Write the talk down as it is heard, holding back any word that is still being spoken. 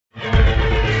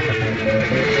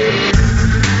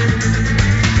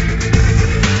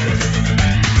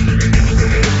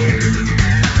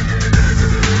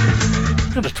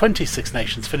under-20 Six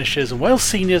Nations finishes and Wales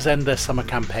seniors end their summer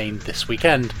campaign this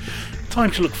weekend.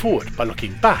 Time to look forward by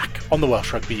looking back on the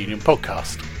Welsh Rugby Union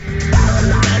podcast.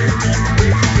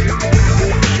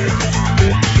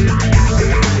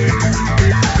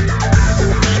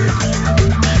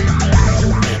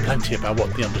 We'll hear plenty about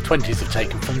what the under-20s have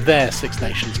taken from their Six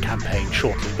Nations campaign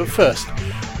shortly, but first,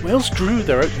 Wales drew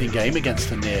their opening game against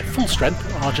a near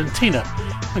full-strength Argentina,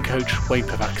 and coach Wayne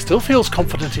Pivac still feels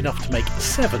confident enough to make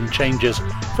 7 changes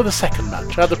for the second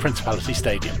match at the Principality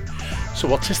Stadium. So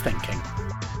what's his thinking?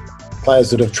 Players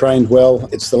that have trained well,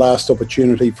 it's the last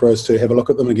opportunity for us to have a look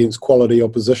at them against quality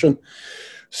opposition.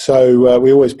 So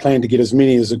we always planned to get as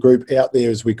many as a group out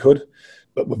there as we could,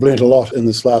 but we've learned a lot in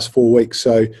this last 4 weeks.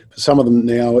 So for some of them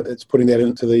now, it's putting that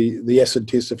into the acid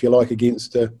test, if you like,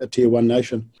 against a Tier 1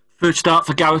 nation. First start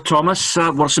for Gareth Thomas.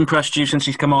 What's impressed you since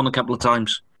he's come on a couple of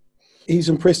times? He's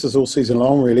impressed us all season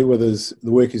long, really, with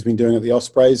the work he's been doing at the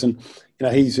Ospreys. And,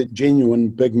 he's a genuine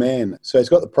big man. So he's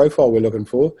got the profile we're looking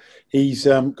for. He's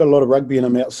got a lot of rugby in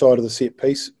him outside of the set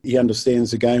piece. He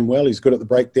understands the game well. He's good at the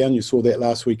breakdown. You saw that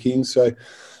last weekend. So,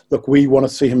 look, we want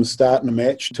to see him start in a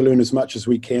match to learn as much as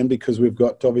we can, because we've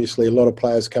got, obviously, a lot of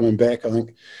players coming back. I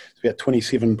think it's about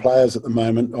 27 players at the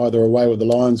moment, either away with the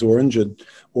Lions or injured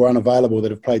or unavailable,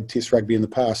 that have played Test rugby in the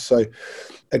past. So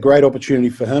a great opportunity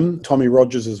for him. Tommy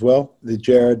Rogers as well, the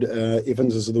Jared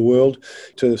Evanses of the world,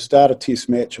 to start a Test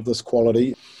match of this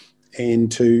quality and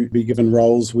to be given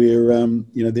roles where,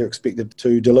 they're expected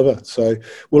to deliver. So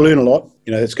we'll learn a lot.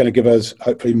 It's going to give us,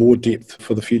 hopefully, more depth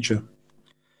for the future.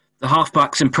 The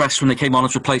halfbacks impressed when they came on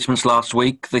as replacements last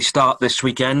week. They start this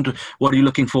weekend. What are you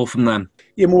looking for from them?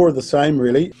 Yeah, more of the same,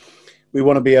 really. We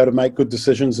want to be able to make good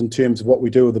decisions in terms of what we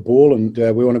do with the ball, and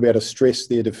we want to be able to stress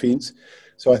their defence.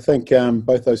 So I think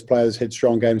both those players had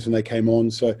strong games when they came on.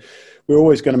 So we're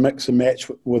always going to mix and match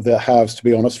with the halves, to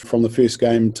be honest, from the first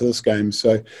game to this game.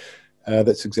 So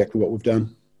that's exactly what we've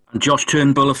done. And Josh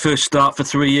Turnbull, a first start for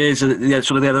 3 years, at the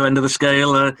other end of the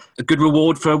scale. A good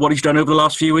reward for what he's done over the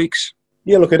last few weeks?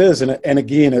 Yeah, look, it is. And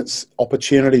again, it's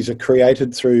opportunities are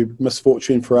created through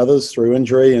misfortune for others, through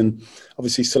injury, and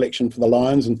obviously selection for the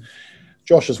Lions. And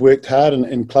Josh has worked hard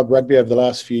in club rugby over the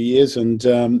last few years, and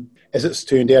as it's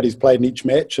turned out, he's played in each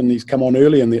match, and he's come on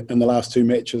early in the last 2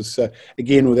 matches. So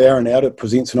again, with Aaron out, it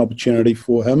presents an opportunity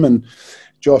for him, and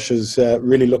Josh is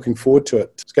really looking forward to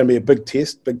it. It's going to be a big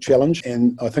test, big challenge,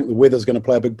 and I think the weather's going to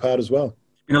play a big part as well.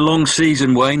 In a long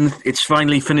season, Wayne, it's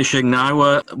finally finishing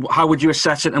now. How would you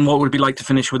assess it, and what would it be like to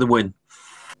finish with a win?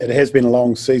 It has been a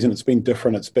long season. It's been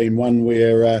different. It's been one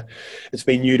where it's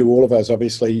been new to all of us,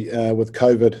 obviously, with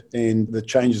COVID and the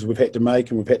changes we've had to make,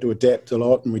 and we've had to adapt a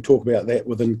lot, and we talk about that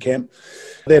within camp.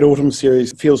 That autumn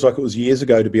series feels like it was years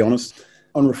ago, to be honest.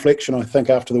 On reflection, I think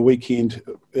after the weekend,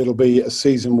 it'll be a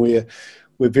season where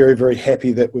we're very, very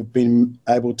happy that we've been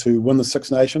able to win the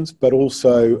Six Nations, but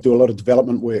also do a lot of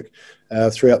development work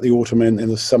throughout the autumn and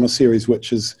the summer series,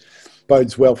 which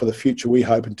bodes well for the future, we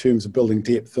hope, in terms of building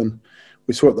depth. And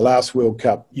we saw at the last World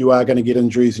Cup, you are going to get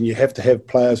injuries, and you have to have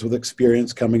players with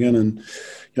experience coming in. And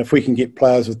if we can get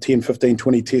players with 10, 15,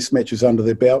 20 test matches under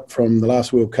their belt from the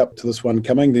last World Cup to this one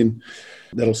coming, then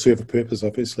that'll serve a purpose,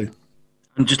 obviously.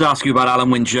 And just ask you about Alan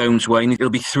Wyn-Jones, Wayne. It'll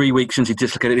be 3 weeks since he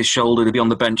dislocated his shoulder to be on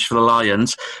the bench for the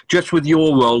Lions. Just with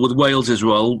your role, with Wales's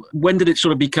role, when did it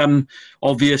sort of become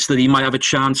obvious that he might have a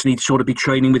chance and he'd sort of be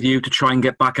training with you to try and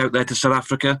get back out there to South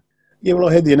Africa? Yeah, well,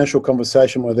 I had the initial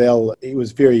conversation with Al. He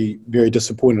was very, very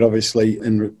disappointed, obviously,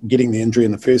 in getting the injury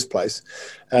in the first place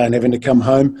and having to come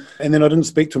home. And then I didn't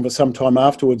speak to him for some time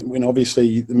afterwards, when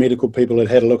obviously the medical people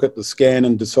had a look at the scan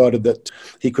and decided that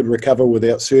he could recover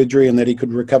without surgery, and that he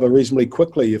could recover reasonably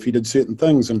quickly if he did certain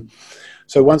things. And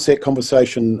so once that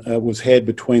conversation was had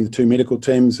between the two medical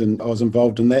teams, and I was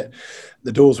involved in that,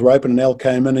 the doors were open and Al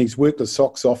came in. He's worked his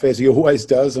socks off, as he always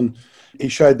does, and he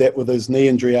showed that with his knee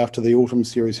injury after the autumn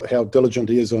series, how diligent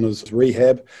he is on his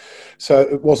rehab. So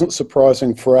it wasn't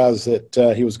surprising for us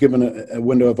that he was given a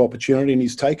window of opportunity, and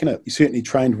he's taken it. He certainly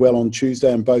trained well on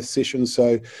Tuesday in both sessions,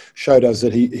 so showed us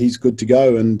that he's good to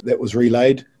go, and that was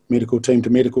relayed medical team to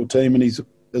medical team, and he's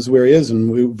where he is, and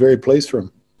we're very pleased for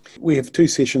him. We have 2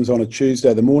 sessions on a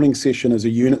Tuesday. The morning session is a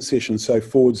unit session, so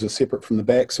forwards are separate from the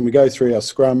backs, and we go through our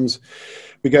scrums.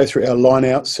 We go through our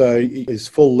line-out, so there's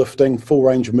full lifting, full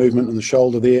range of movement in the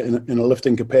shoulder there in a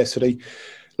lifting capacity,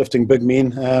 lifting big men.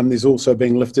 There's also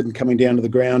being lifted and coming down to the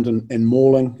ground and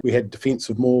mauling. We had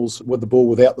defensive mauls with the ball,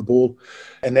 without the ball,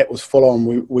 and that was full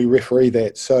on. We referee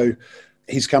that. So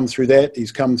he's come through that.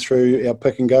 He's come through our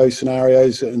pick and go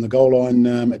scenarios in the goal line,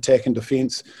 attack and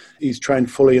defence. He's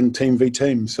trained fully in team v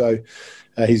team. So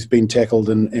he's been tackled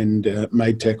and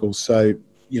made tackles. So,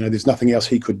 there's nothing else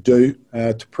he could do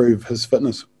to prove his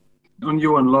fitness. On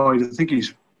Johan Lloyd, I think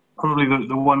he's probably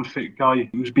the one fit guy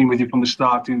who's been with you from the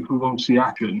start who won't see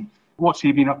action. What's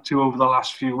he been up to over the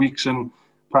last few weeks, and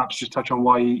perhaps just touch on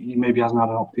why he maybe hasn't had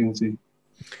an opportunity?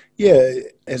 Yeah,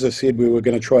 as I said, we were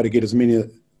going to try to get as many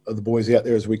of the boys out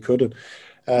there as we could.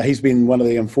 He's been one of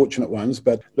the unfortunate ones,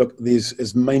 but look, there's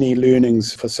as many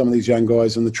learnings for some of these young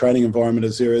guys in the training environment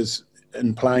as there is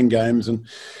in playing games, and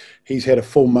he's had a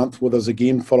full month with us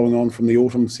again, following on from the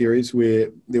autumn series where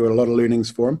there were a lot of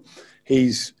learnings for him.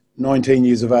 He's 19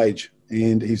 years of age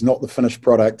and he's not the finished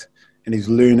product, and he's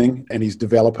learning and he's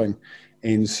developing.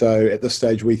 And so at this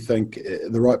stage, we think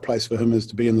the right place for him is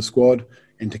to be in the squad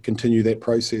and to continue that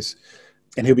process.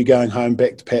 And he'll be going home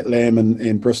back to Pat Lam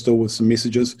and Bristol with some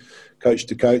messages, coach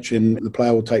to coach, and the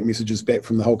player will take messages back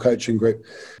from the whole coaching group,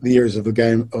 the areas of his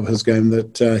game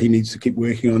that he needs to keep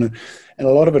working on. And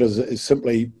a lot of it is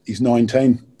simply he's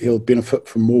 19. He'll benefit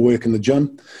from more work in the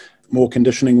gym, more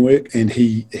conditioning work, and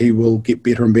he will get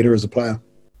better and better as a player.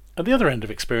 At the other end of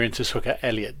experience is hooker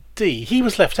Elliot Dee. He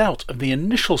was left out of the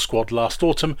initial squad last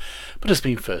autumn, but has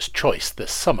been first choice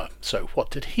this summer. So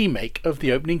what did he make of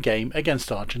the opening game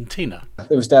against Argentina?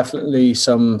 There was definitely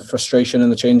some frustration in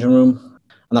the changing room,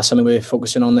 and that's something we're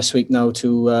focusing on this week now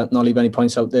to not leave any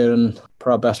points out there and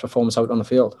put our best performance out on the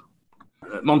field.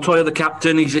 Montoya, the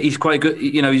captain, he's quite good.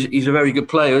 He's a very good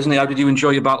player, isn't he? How did you enjoy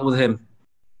your battle with him?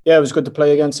 Yeah, it was good to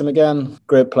play against him again.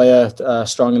 Great player,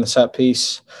 strong in the set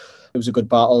piece. It was a good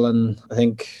battle, and I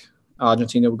think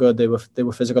Argentina were good. They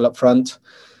were physical up front.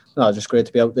 No, just great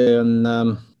to be out there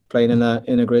and playing in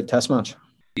a great test match.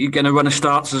 You're going to run a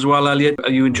starts as well, Elliot.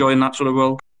 Are you enjoying that sort of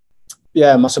role?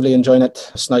 Yeah, massively enjoying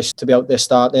it. It's nice to be out there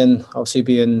starting. Obviously,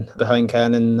 being behind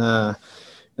Ken in the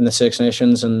Six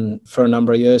Nations and for a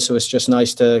number of years, so it's just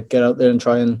nice to get out there and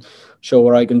try and show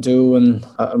what I can do, and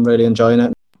I'm really enjoying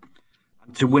it.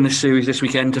 To win a series this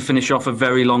weekend, to finish off a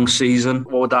very long season,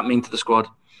 what would that mean to the squad?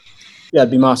 Yeah,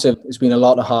 it'd be massive. It's been a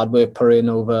lot of hard work put in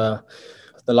over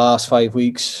the last 5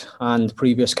 weeks and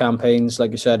previous campaigns.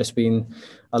 Like you said, it's been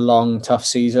a long, tough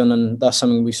season, and that's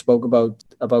something we spoke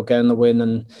about getting the win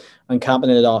and capping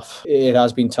it off. It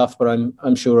has been tough, but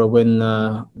I'm sure a win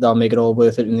that'll make it all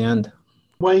worth it in the end.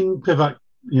 Wayne Pivac,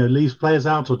 leaves players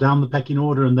out or down the pecking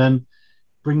order and then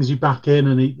brings you back in,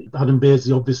 and Adam Beard's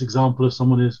the obvious example of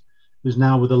someone who's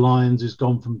now with the Lions, who's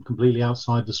gone from completely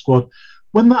outside the squad.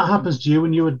 When that happens to you,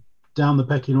 when you were down the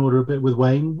pecking order a bit with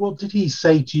Wayne, what did he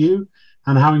say to you,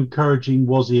 and how encouraging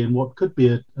was he in what could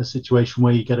be a situation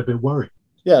where you get a bit worried?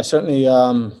 Yeah, certainly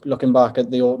looking back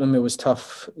at the autumn, it was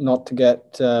tough not to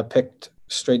get picked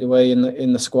straight away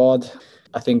in the squad.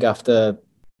 I think after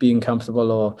being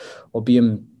comfortable or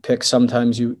being picked,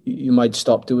 sometimes you might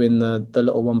stop doing the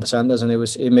little 1%ers, and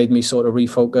it made me sort of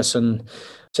refocus and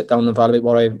sit down and evaluate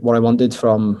what I wanted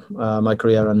from my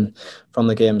career and from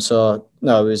the game. So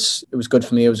no, it was good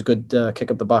for me. It was a good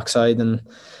kick up the backside, and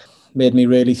made me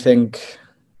really think,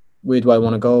 where do I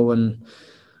want to go and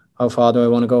how far do I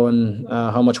want to go, and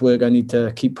how much work I need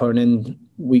to keep putting in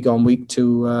week on week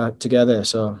to get there.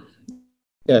 So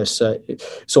yes,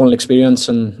 it's all an experience,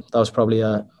 and that was probably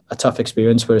a tough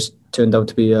experience, but it's turned out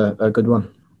to be a good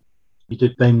one. You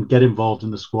did then get involved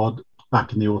in the squad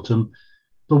back in the autumn,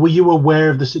 but were you aware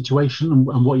of the situation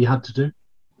and what you had to do?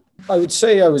 I would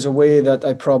say I was aware that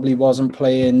I probably wasn't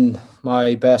playing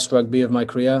my best rugby of my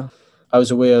career. I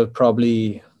was aware of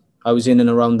I was in and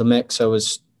around the mix. I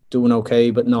was doing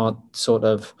okay, but not sort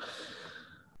of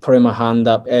putting my hand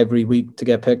up every week to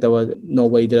get picked. No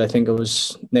way did I think I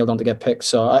was nailed on to get picked.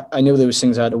 So I knew there was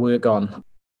things I had to work on.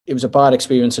 It was a bad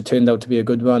experience. It turned out to be a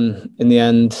good one in the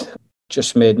end.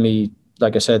 Just made me,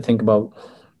 like I said, think about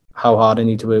how hard I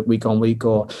need to work week on week,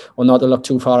 or not to look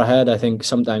too far ahead. I think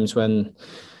sometimes when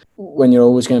you're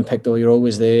always getting picked or you're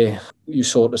always there, you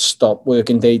sort of stop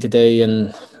working day to day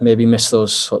and maybe miss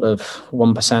those sort of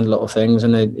 1% little things.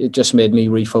 And it just made me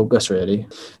refocus, really.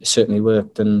 It certainly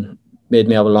worked and made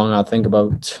me have a long hard think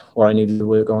about what I needed to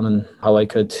work on and how I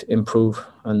could improve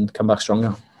and come back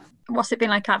stronger. What's it been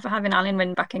like having Alan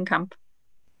Wynne back in camp?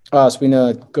 It's been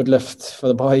a good lift for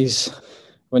the boys.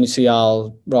 When you see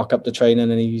Al rock up to training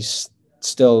and he's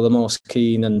still the most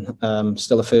keen and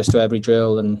still the first to every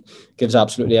drill and gives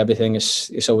absolutely everything,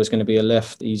 it's always going to be a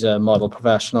lift. He's a model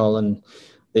professional, and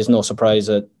there's no surprise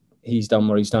that he's done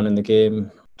what he's done in the game,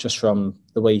 just from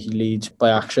the way he leads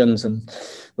by actions and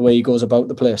the way he goes about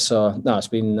the place. So no, it's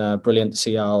been brilliant to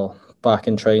see Al back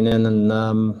in training,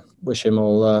 and wish him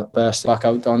all the best back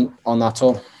out on that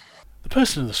tour. The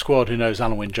person in the squad who knows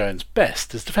Alun Wyn Jones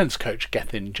best is defence coach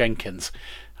Gethin Jenkins.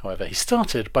 However, he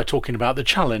started by talking about the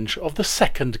challenge of the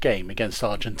second game against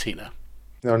Argentina.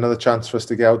 Another chance for us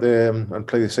to get out there and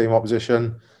play the same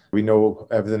opposition. We know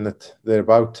everything that they're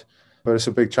about. but it's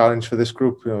a big challenge for this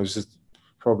group. It's just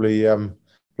probably a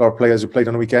lot of players who played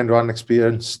on the weekend who hadn't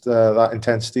experienced that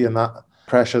intensity and that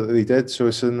pressure that they did. So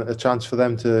it's a chance for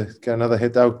them to get another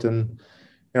hit out and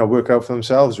work out for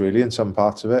themselves really in some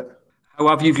parts of it. How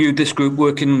have you viewed this group,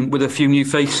 working with a few new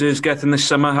faces, getting this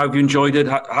summer? How have you enjoyed it?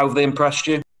 How have they impressed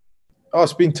you? Oh,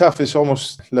 it's been tough. It's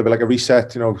almost a little bit like a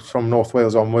reset, from North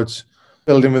Wales onwards.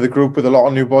 Building with a group with a lot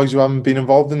of new boys who haven't been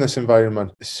involved in this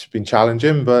environment. It's been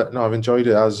challenging, but no, I've enjoyed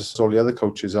it as all the other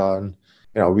coaches are. And,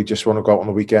 we just want to go out on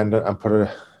the weekend and put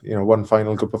one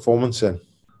final good performance in.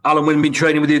 Alan Wynne been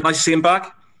training with you. Nice to see him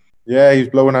back. Yeah, he's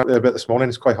blowing out a bit this morning.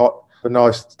 It's quite hot. But no,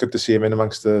 it's good to see him in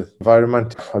amongst the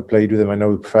environment. I played with him. I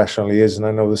know the professional he is and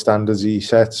I know the standards he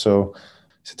sets. So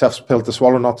it's a tough pill to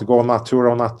swallow not to go on that tour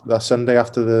on that Sunday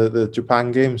after the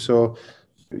Japan game. So,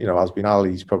 as been Al,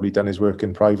 he's probably done his work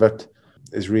in private,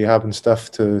 his rehab and stuff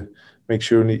to make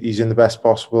sure he's in the best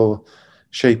possible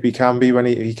shape he can be when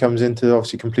he comes in to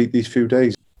obviously complete these few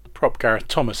days. Prop Gareth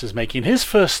Thomas is making his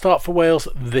first start for Wales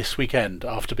this weekend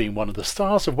after being one of the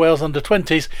stars of Wales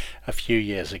under-20s a few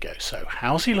years ago. So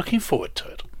how's he looking forward to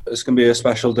it? It's going to be a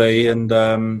special day and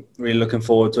really looking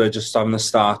forward to it. Just having the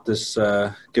start, this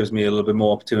gives me a little bit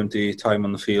more opportunity, time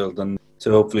on the field and to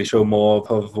hopefully show more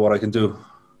of what I can do.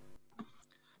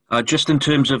 Just in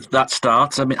terms of that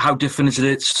start, how different is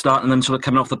it starting and sort of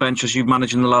coming off the bench as you've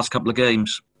managed in the last couple of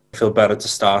games? I feel better to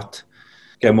start,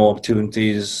 get more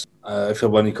opportunities. I feel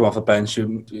when you come off the bench,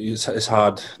 it's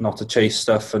hard not to chase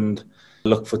stuff and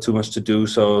look for too much to do.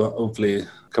 So hopefully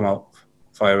come out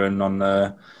firing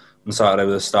on Saturday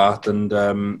with a start and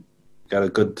get a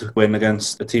good win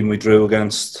against the team we drew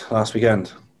against last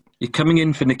weekend. You're coming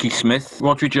in for Nicky Smith.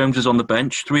 Rhodri Jones is on the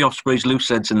bench. 3 Ospreys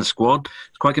loose ends in the squad.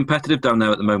 It's quite competitive down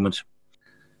there at the moment.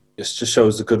 It just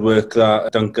shows the good work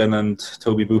that Duncan and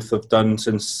Toby Booth have done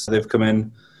since they've come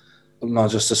in.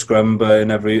 Not just a scrum, but in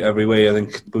every way. I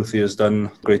think Boothie has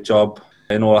done a great job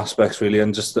in all aspects, really.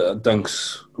 And just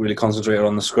Dunk's really concentrated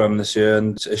on the scrum this year.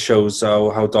 And it shows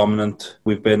how dominant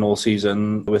we've been all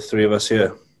season with 3 of us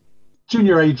here.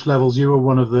 Junior age levels, you were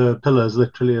one of the pillars,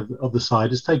 literally, of the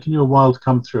side. It's taken you a while to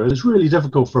come through. It's really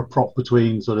difficult for a prop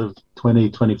between sort of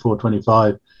 20, 24,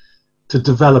 25 to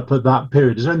develop at that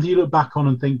period. Is there anything you look back on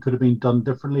and think could have been done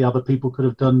differently, other people could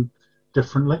have done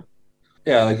differently?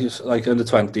 Yeah, like under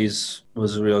 20s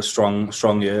was a real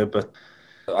strong year, but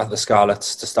at the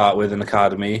Scarlets to start with in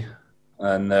academy,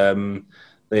 and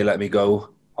they let me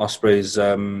go. Ospreys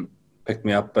picked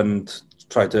me up and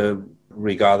tried to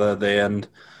regather there, and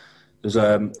there's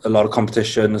a lot of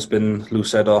competition. There's been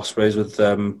loose-head Ospreys with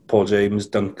Paul James,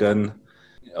 Duncan,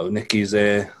 Nicky's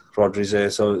there, Rhodri's there,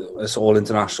 so it's all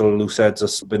international loose-heads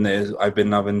that's been there. I've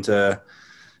been having to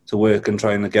work and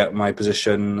trying to get my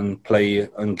position and play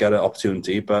and get an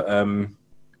opportunity, but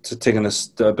it's taken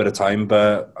us a bit of time,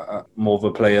 but more of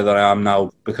a player than I am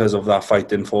now because of that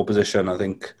fighting for position. I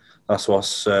think that's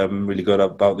what's really good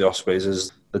about the Ospreys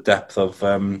is the depth of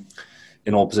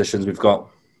in all positions we've got.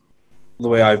 The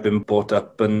way I've been brought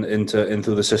up and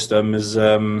into the system is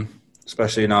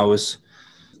especially now is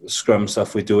scrum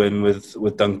stuff we're doing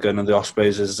with Duncan and the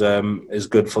Ospreys is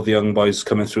good for the young boys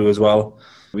coming through as well.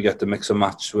 We get to mix and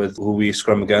match with who we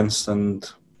scrum against, and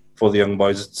for the young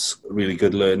boys it's really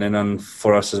good learning, and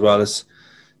for us as well it's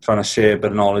trying to share a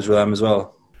bit of knowledge with them as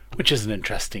well. Which is an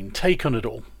interesting take on it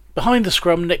all. Behind the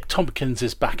scrum, Nick Tompkins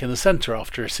is back in the centre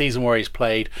after a season where he's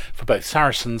played for both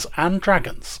Saracens and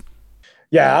Dragons.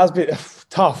 Yeah, that's a bit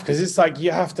tough because it's like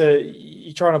you're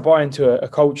trying to buy into a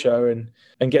culture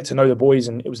and get to know the boys,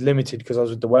 and it was limited because I was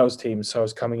with the Wales team, so I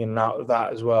was coming in and out of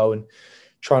that as well and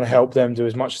trying to help them do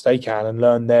as much as they can and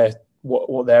learn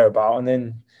what they're about. And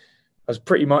then it was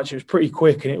pretty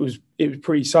quick, and it was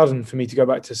pretty sudden for me to go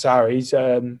back to Sarries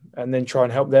and then try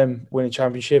and help them win a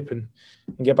championship and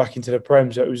get back into the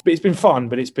Prem. So it's been fun,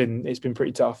 but it's been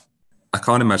pretty tough. I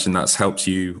can't imagine that's helped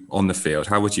you on the field.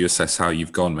 How would you assess how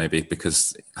you've gone, maybe?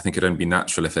 Because I think it'd only be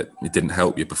natural if it didn't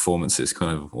help your performances,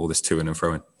 kind of all this to-ing and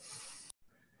throwing.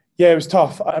 Yeah, it was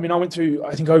tough. I mean, I went through,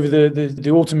 I think over the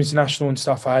autumn international and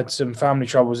stuff, I had some family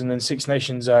troubles, and then Six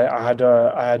Nations, I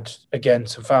had again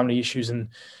some family issues, and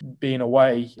being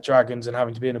away, Dragons, and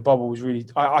having to be in a bubble was really,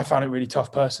 I found it really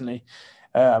tough personally,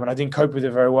 and I didn't cope with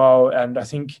it very well, and I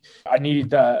think I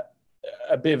needed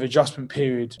a bit of adjustment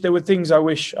period. There were things I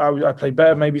wish I played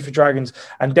better maybe for Dragons,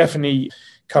 and definitely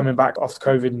coming back after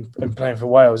COVID and playing for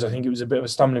Wales, I think it was a bit of a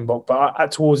stumbling block.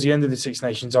 But towards the end of the Six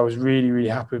Nations, I was really, really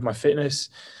happy with my fitness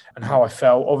and how I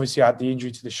felt. Obviously, I had the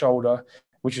injury to the shoulder,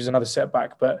 which was another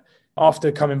setback. But after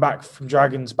coming back from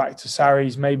Dragons back to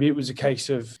Sarries, maybe it was a case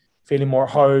of feeling more at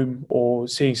home or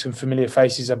seeing some familiar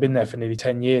faces. I've been there for nearly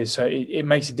 10 years, so it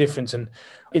makes a difference. And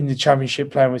in the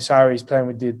Championship, playing with Sarries, playing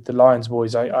with the Lions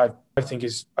boys, I think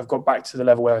I've got back to the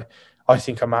level where I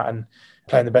think I'm at and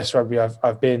playing the best rugby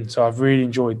I've been. So I've really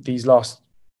enjoyed these last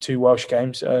 2 Welsh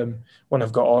games when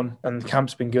I've got on, and the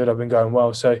camp's been good. I've been going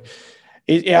well. So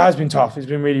it has been tough. It's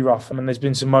been really rough. I mean, there's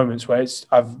been some moments where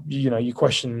you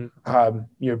question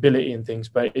your ability and things,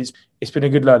 but it's been a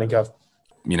good learning curve.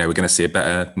 We're going to see a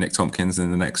better Nick Tompkins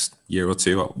in the next year or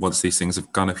two once these things have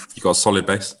you've got a solid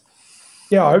base.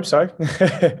 Yeah, I hope so.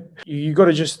 You got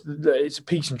to it's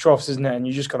peaks and troughs, isn't it? And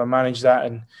you just got to manage that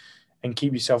and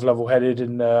keep yourself level-headed.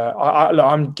 And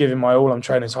I'm giving my all. I'm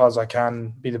training as hard as I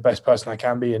can, be the best person I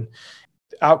can be. And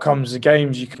outcomes of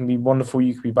games, you can be wonderful,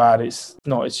 you can be bad. It's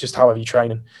just however you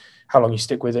train and how long you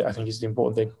stick with it, I think, is the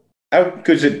important thing. How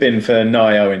good's it been for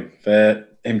Nye Owen, for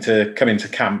him to come into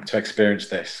camp to experience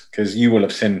this? Because you will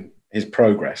have seen his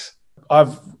progress.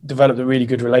 I've developed a really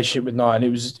good relationship with Nye, and it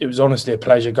was honestly a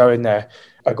pleasure going there.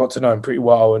 I got to know him pretty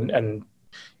well, and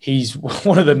he's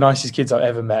one of the nicest kids I've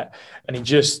ever met. And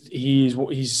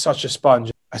he's such a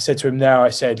sponge. I said to him now, I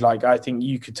think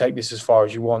you could take this as far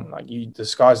as you want. The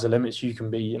sky's the limits you can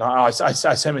be. And I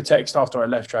sent him a text after I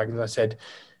left Dragons. I said,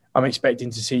 I'm expecting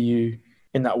to see you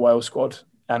in that Wales squad.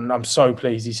 And I'm so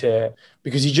pleased he's here,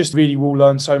 because he just really will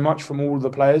learn so much from all of the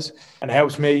players and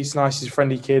helps me. He's nice, he's a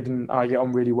friendly kid, and I get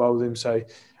on really well with him. So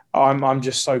I'm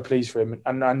just so pleased for him.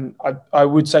 And I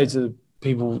would say to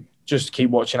people, just keep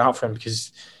watching out for him,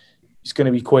 because he's going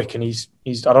to be quick, and he's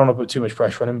I don't want to put too much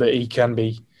pressure on him, but he can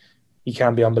be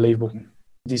unbelievable.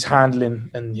 His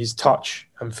handling and his touch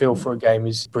and feel for a game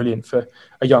is brilliant for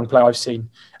a young player I've seen.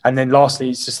 And then lastly,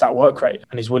 it's just that work rate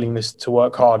and his willingness to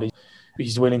work hard.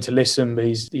 He's willing to listen, but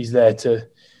he's there to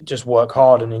just work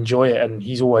hard and enjoy it. And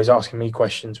he's always asking me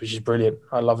questions, which is brilliant.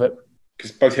 I love it.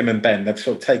 Because both him and Ben, they've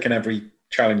sort of taken every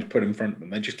challenge put in front of them.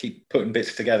 They just keep putting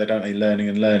bits together, don't they? Learning.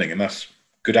 And that's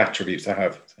good attributes to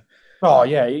have. Oh,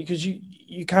 yeah, because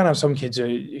you can have some kids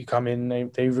who come in,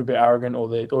 they're a bit arrogant or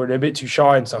they're a bit too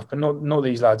shy and stuff, but not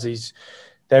these lads.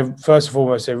 They're first and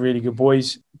foremost, they're really good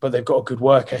boys, but they've got a good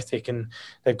work ethic and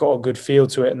they've got a good feel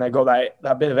to it, and they've got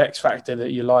that bit of X factor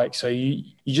that you like. So you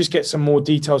just get some more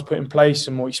details put in place,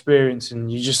 some more experience,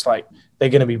 and you just they're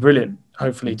going to be brilliant,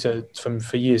 hopefully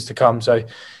for years to come. So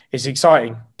it's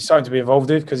exciting. It's exciting to be involved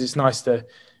with, because it's nice that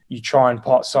you try and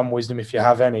impart some wisdom, if you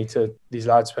have any, to these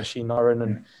lads, especially Norrin,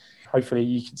 and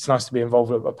hopefully it's nice to be involved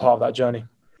with a part of that journey.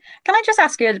 Can I just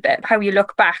ask you a bit how you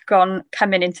look back on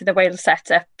coming into the Wales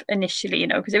setup initially,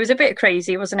 because it was a bit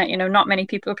crazy, wasn't it? Not many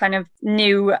people kind of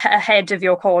knew ahead of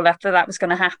your call-up that was going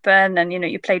to happen, and,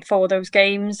 you played 4 of those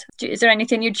games. Is there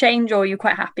anything you'd change, or are you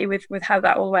quite happy with how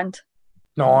that all went?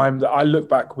 No, I look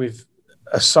back with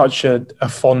such a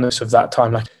fondness of that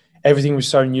time. Everything was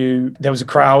so new. There was a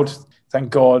crowd, thank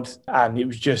God. And it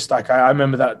was just I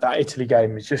remember that Italy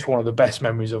game is just one of the best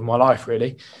memories of my life,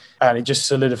 really. And it just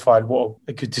solidified what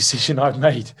a good decision I've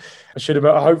made. I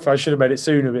hope I should have made it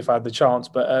sooner if I had the chance.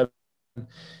 But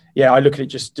I look at it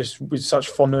just with such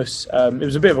fondness. It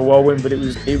was a bit of a whirlwind, but it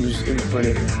was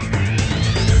brilliant.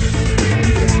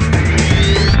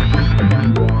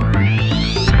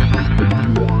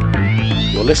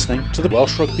 You're listening to the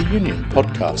Welsh Rugby Union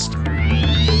podcast.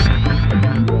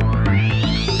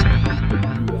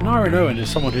 Aaron Owen is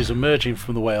someone who's emerging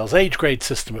from the Wales age grade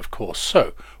system, of course.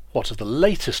 So, what of the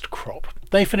latest crop?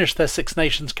 They finished their Six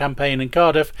Nations campaign in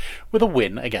Cardiff with a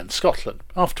win against Scotland.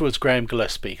 Afterwards, Graham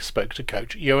Gillespie spoke to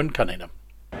coach Johan Cunningham.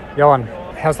 Johan,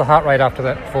 how's the heart rate after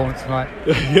that performance tonight?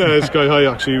 Yeah, it's quite high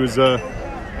actually. It was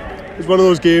one of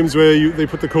those games where they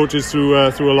put the coaches through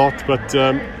a lot, but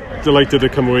delighted to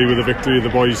come away with a victory. The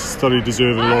boys thoroughly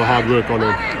deserved a lot of hard work on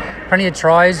them. Plenty of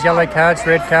tries, yellow cards,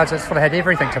 red cards. It sort of had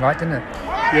everything tonight, didn't it?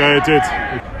 Yeah, it did.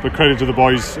 But credit to the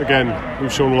boys again.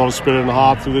 We've shown a lot of spirit and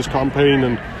heart through this campaign,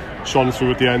 and shone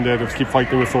through at the end there to keep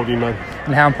fighting with 14 men.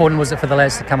 And how important was it for the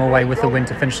lads to come away with the win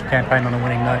to finish the campaign on a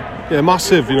winning note? Yeah,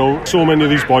 massive. So many of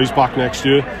these boys back next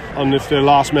year, and if their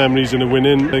last memories in a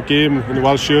winning game in the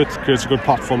Welsh shirt, creates a good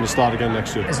platform to start again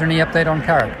next year. Is there any update on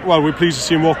Carrick? Well, we're pleased to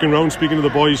see him walking around speaking to the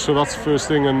boys, so that's the first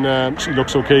thing, and he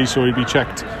looks okay, so he'll be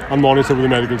checked and monitored with the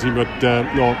medical team, but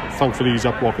thankfully he's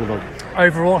up walking about.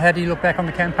 Overall, how do you look back on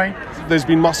the campaign? There's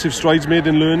been massive strides made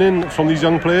in learning from these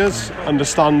young players,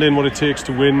 understanding what it takes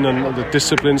to win and the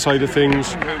discipline side of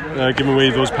things, giving away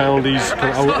those penalties,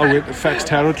 how it affects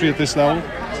territory at this level.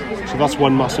 So that's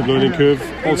one massive learning curve.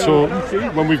 Also,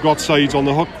 when we've got sides on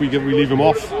the hook, we leave them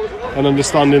off, and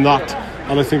understanding that.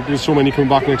 And I think there's so many coming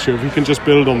back next year. If we can just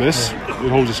build on this, it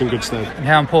holds us in good stead. And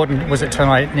how important was it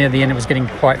tonight? Near the end, it was getting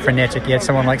quite frenetic. You had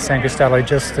someone like Sam Costello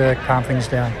just to calm things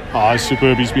down. He's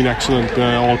superb. He's been excellent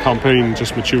all campaign.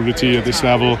 Just maturity at this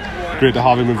level. Great to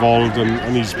have him involved,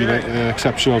 and he's been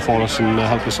exceptional for us and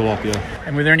helped us a lot. Yeah.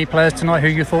 And were there any players tonight who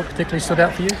you thought particularly stood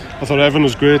out for you? I thought Evan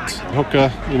was great.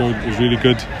 Hooker, was really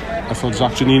good. I thought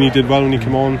Zach Giannini did well when he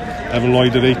came on. Evan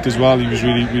Lloyd at 8 as well. He was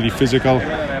really, really physical.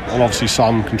 And obviously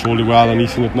Sam controlled it well. And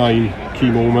Ethan at 9, key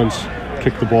moments,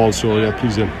 kicked the ball. So yeah,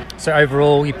 pleasing. So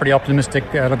overall, you're pretty optimistic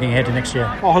looking ahead to next year?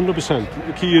 100%.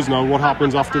 The key is now what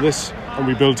happens after this, and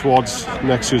we build towards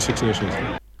next year's Six Nations.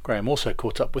 Graham also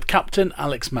caught up with captain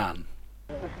Alex Mann.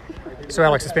 So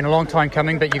Alex, it's been a long time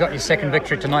coming, but you got your second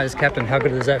victory tonight as captain. How good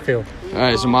does that feel?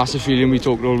 It's a massive feeling. We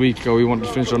talked all week how we wanted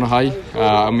to finish on a high,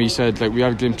 and we said we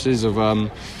had glimpses of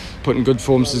putting good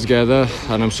performances together,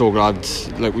 and I'm so glad,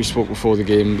 like we spoke before the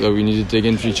game, that we need to dig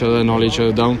in for each other and hold each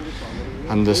other down,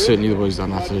 and certainly the boys done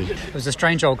that today. It was a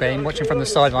strange old game. Watching from the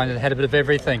sideline, it had a bit of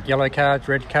everything: yellow card,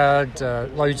 red card,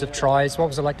 loads of tries. What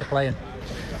was it like to play in?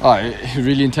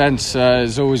 Really intense.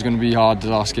 It's always going to be hard,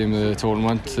 the last game of the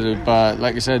tournament, but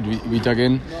like I said, we dug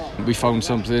in, we found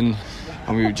something,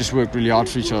 and we just worked really hard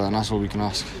for each other, and that's all we can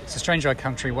ask. It's a strange old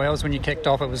country, Wales. When you kicked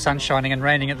off, it was sun shining and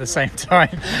raining at the same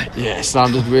time. Yeah,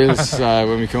 standard Wales.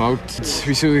 When we come out,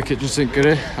 we threw the kitchen sink at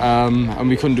it, and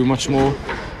we couldn't do much more,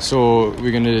 so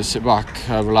we're going to sit back,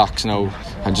 relax now,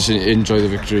 and just enjoy the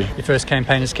victory. Your first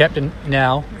campaign as captain.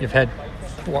 Now you've had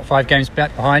 5 games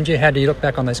back behind you. How do you look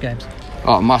back on those games?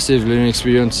 Massive learning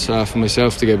experience for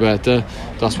myself to get better.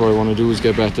 That's what I want to do, is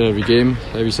get better every game,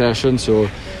 every session. So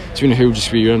it's been a huge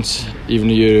experience, even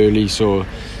a year early. So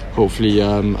hopefully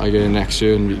I get in next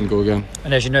year and we can go again.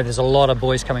 And as you know, there's a lot of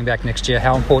boys coming back next year.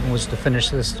 How important was to finish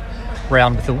this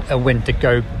round with a win to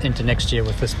go into next year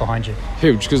with this behind you?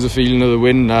 Huge, because the feeling of the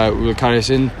win will carry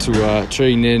us into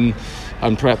training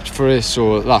and prepped for it.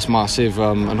 So that's massive,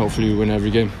 and hopefully we win every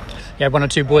game. You had 1 or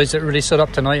 2 boys that really stood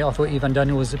up tonight. I thought Ivan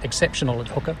Daniel was exceptional at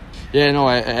hooker. Yeah, no,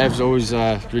 Ev's always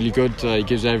really good. He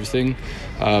gives everything,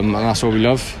 and that's what we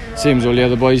love. Same as all the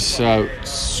other boys,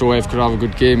 so Ev could have a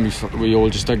good game. We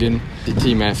all just dug in. The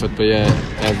team effort, but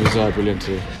yeah, Ev was brilliant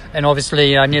today. And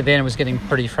obviously near the end it was getting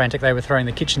pretty frantic. They were throwing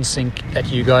the kitchen sink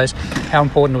at you guys. How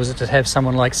important was it to have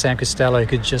someone like Sam Costello who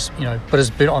could just put his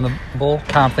boot on the ball,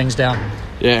 calm things down?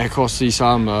 Yeah, of course,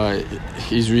 Sam,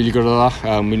 he's really good at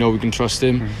that. We know we can trust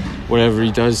him. Whatever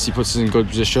he does, he puts us in good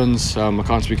positions. I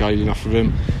can't speak highly enough of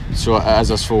him. So as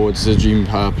us forwards, it's a dream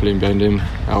playing behind him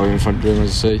or in front of him,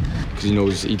 as I say, because he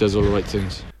knows he does all the right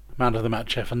things. Man of the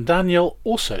match, Evan Daniel,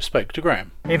 also spoke to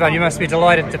Graham. Ivan, you must be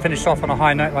delighted to finish off on a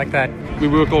high note like that. We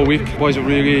worked all week. Boys have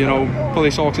really, put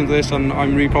their socks into this, and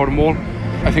I'm really proud of them all.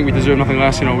 I think we deserve nothing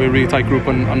less. We're a really tight group,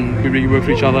 and we really work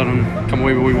for each other and come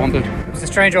away with what we wanted. It was a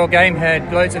strange old game.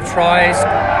 Had loads of tries,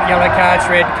 yellow cards,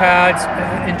 red cards,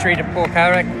 injury to Paul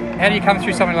Carrick. How do you come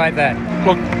through something like that?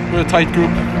 Look, we're a tight group,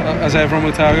 as everyone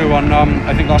will tell you, and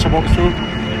I think that's what got us through.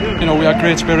 We had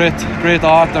great spirit, great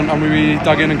heart, and we really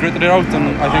dug in and gritted it out,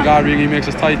 and I think that really makes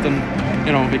us tight, and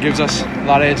it gives us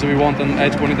that edge that we want, and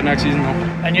edge going into next season now.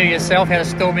 And you yourself had a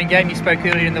storming game. You spoke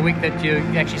earlier in the week that you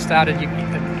actually started your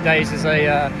days as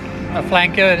a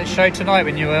flanker, and it showed tonight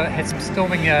when you had some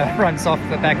storming runs off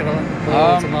the back of the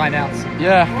ball to 9 outs.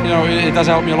 Yeah, it does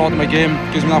help me a lot in my game.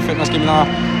 Gives me that fitness, gives me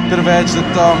that bit of edge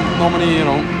that normally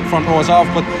front rowers have,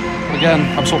 but again,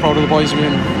 I'm so proud of the boys.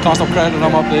 Can't stop crediting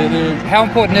them up there. How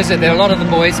important is it that a lot of the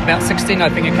boys, about 16 I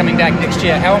think, are coming back next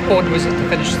year? How important was it to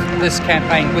finish this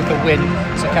campaign with a win,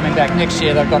 so coming back next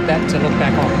year they've got that to look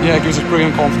back on? Yeah, it gives us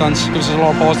brilliant confidence, gives us a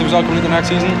lot of positives out coming into next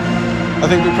season. I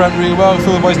think we prepped really well. I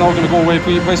feel the boys now are going to go away,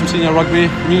 play some senior rugby,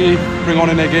 really bring on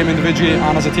in their game individually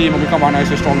and as a team, and we come out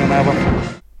nicely stronger than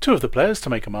ever. 2 of the players to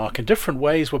make a mark in different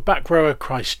ways were back rower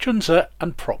Christ Junza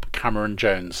and prop Cameron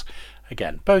Jones.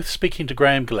 Again, both speaking to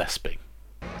Graham Gillespie.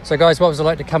 So guys, what was it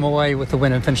like to come away with the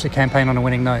win and finish the campaign on a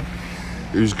winning note?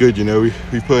 It was good,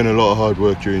 we put in a lot of hard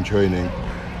work during training,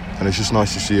 and it's just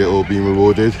nice to see it all being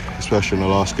rewarded, especially in the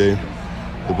last game.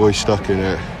 The boys stuck in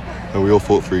it and we all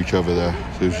fought for each other there,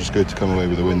 so it was just good to come away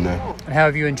with a win there. And how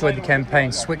have you enjoyed the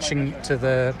campaign, switching to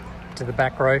the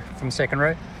back row from second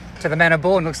row to the man of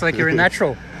ball? Looks like you're a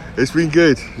natural. It's been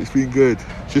good,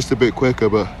 just a bit quicker,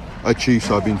 but at Chiefs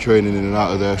I've been training in and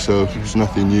out of there, so it's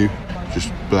nothing new.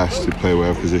 Just blessed to play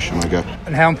whatever position I get.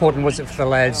 And how important was it for the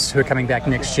lads who are coming back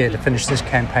next year to finish this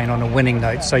campaign on a winning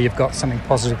note, so you've got something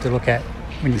positive to look at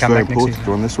when you come back next season?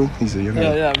 On this one, he's a young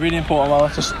man. Yeah, really important. Well,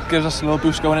 it just gives us a little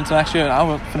boost going into next year, and I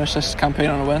will finish this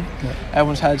campaign on a win. Yeah.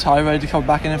 Everyone's heads high, ready to come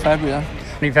back in February.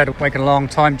 You've had to wait a long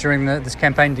time during this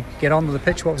campaign to get on with the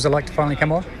pitch. What was it like to finally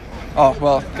come on? Oh,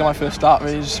 well, got my first start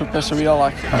really, just a bit surreal,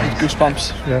 like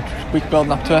goosebumps. Week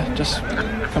building up to it, just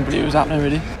couldn't believe it was happening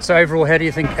really. So overall, how do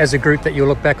you think as a group that you'll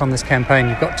look back on this campaign?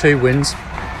 You've got 2 wins.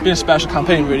 It's been a special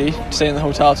campaign really, staying in the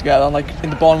hotel together, and like in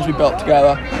the bonds we built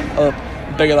together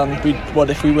are bigger than we would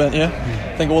if we weren't here.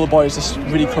 I think all the boys, just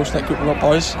really close-knit group of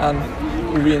boys, and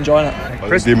we're really enjoying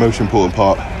it. The most important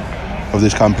part of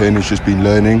this campaign has just been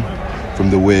learning from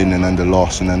the win and then the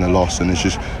loss and then the loss, and it's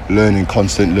just learning,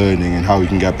 constant learning, and how we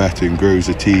can get better and grow as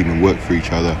a team and work for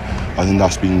each other. I think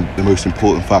that's been the most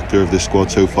important factor of this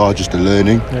squad so far, just the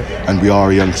learning. And we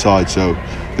are a young side, so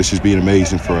this has been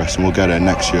amazing for us, and we'll get it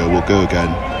next year. We'll go again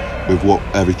with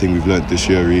everything we've learnt this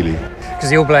year really. Because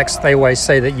the All Blacks, they always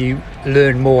say that you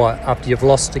learn more after you've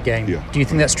lost a game. Do you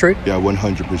think that's true? Yeah,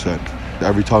 100%.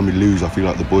 Every time we lose, I feel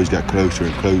like the boys get closer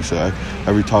and closer.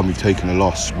 Every time we've taken a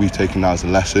loss, we've taken that as a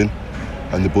lesson,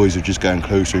 and the boys are just getting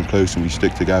closer and closer, and we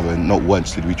stick together, and not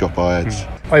once did we drop our heads.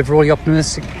 Overall, you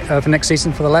optimistic for next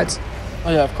season for the lads?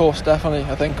 Oh yeah, of course, definitely.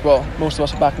 I think, well, most of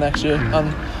us are back next year,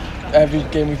 and every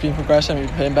game we've been progressing, we've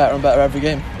been playing better and better every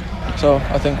game. So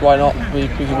I think why not? We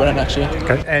could win it next year.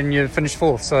 Okay. And you finished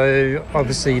 4th, so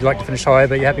obviously you'd like to finish higher,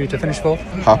 but you're happy to finish 4th?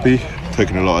 Happy,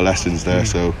 taking a lot of lessons there,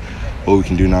 so all we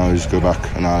can do now is go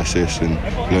back, analysis, and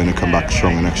learn and come back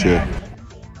stronger next year.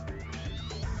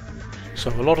 So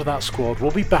a lot of that squad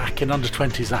will be back in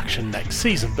under-20s action next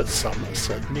season, but some are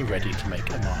certainly ready to make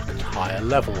a mark at higher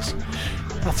levels.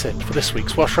 That's it for this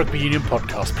week's Welsh Rugby Union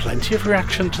podcast. Plenty of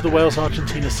reaction to the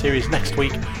Wales-Argentina series next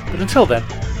week, but until then,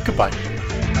 goodbye.